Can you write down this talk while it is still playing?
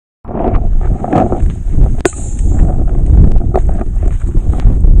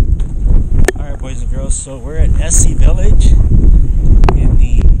Grassy Village in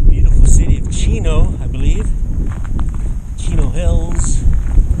the beautiful city of Chino, I believe. Chino Hills.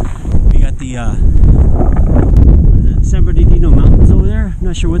 We got the San Bernardino Mountains over there. I'm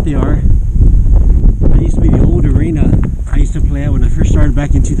not sure what they are. That used to be the old arena I used to play at when I first started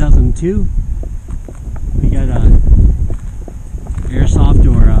back in 2002. We got airsoft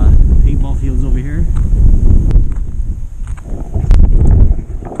or paintball fields over here.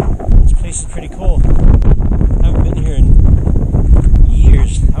 This place is pretty cool. I haven't been here in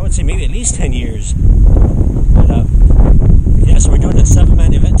years. I would say maybe at least 10 years. But yeah, so we're doing a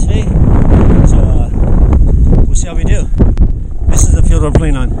 7-man event today. So we'll see how we do. This is the field we're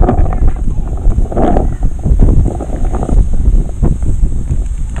playing on.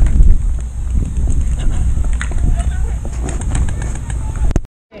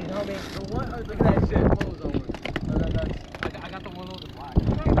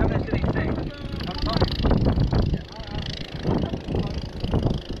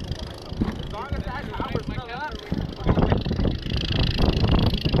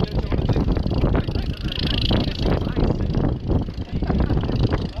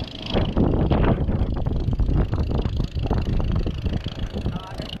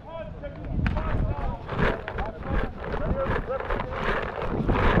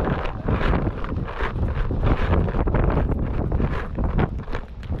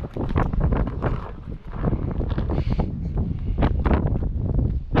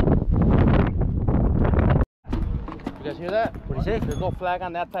 Hear that? What do you say? There's no flag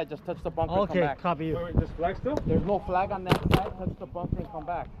on that side, just touch the bunker and come back. Copy you. Wait, there's flag still? There's no flag on that side, touch the bunker and come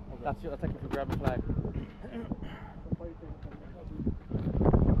back. Okay. That's like if you grab a flag.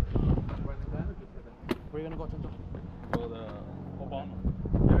 Where are you gonna go, Chincho? Go the Obama.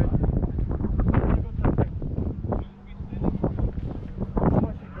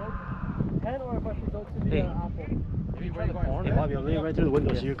 Or if I should go to the apple? Maybe where you going? Hey Bobby, I'm leaning right through the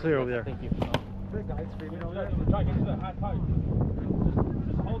window, so you're clear over there. Thank you. Big guy screaming over there. Try to get to the high pipe.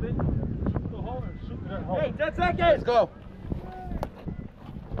 Just hold it. Shoot the hole and shoot that hole. Hey, 10 seconds! Let's go.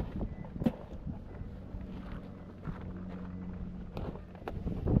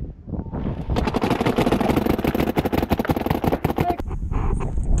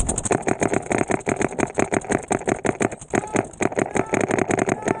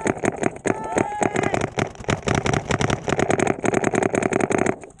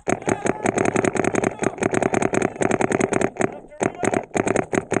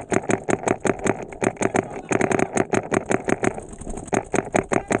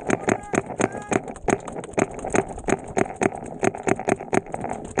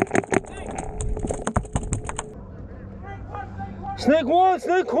 Snake one,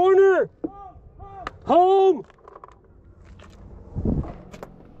 snake corner! Home!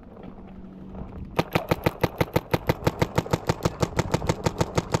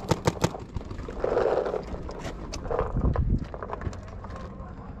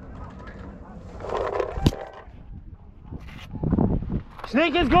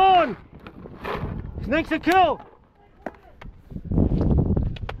 Snake is gone! Snake's a kill!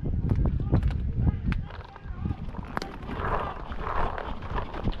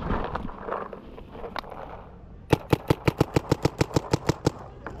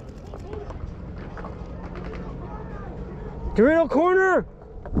 Dorito corner!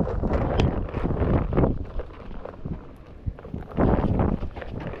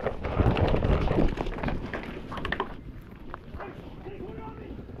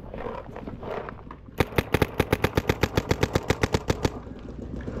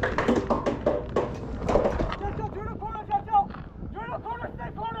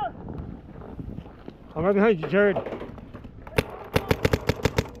 I'm right behind you, Jared.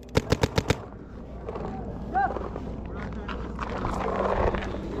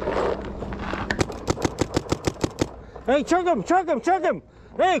 Hey, check him, check him, check him!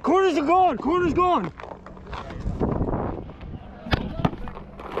 Hey, corners are gone, corner's gone!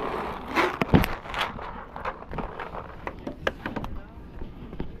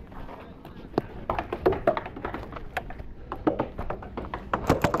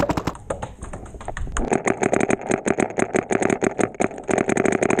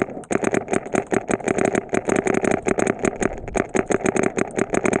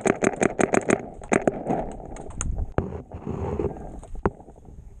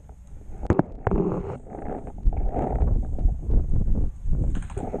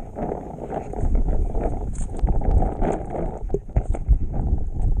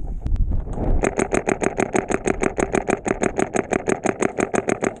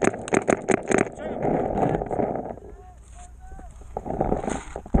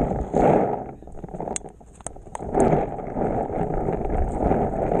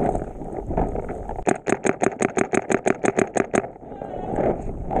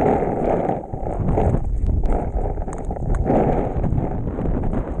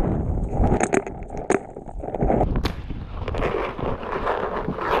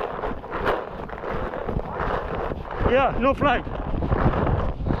 Yeah, no flag.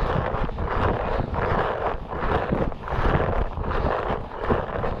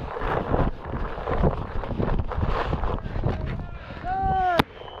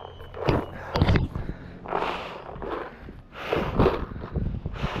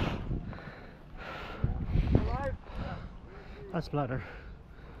 That's better.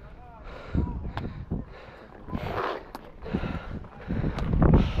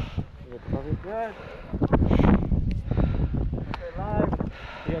 Good. Okay, live.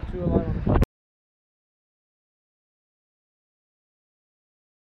 You got 2 alive on the top.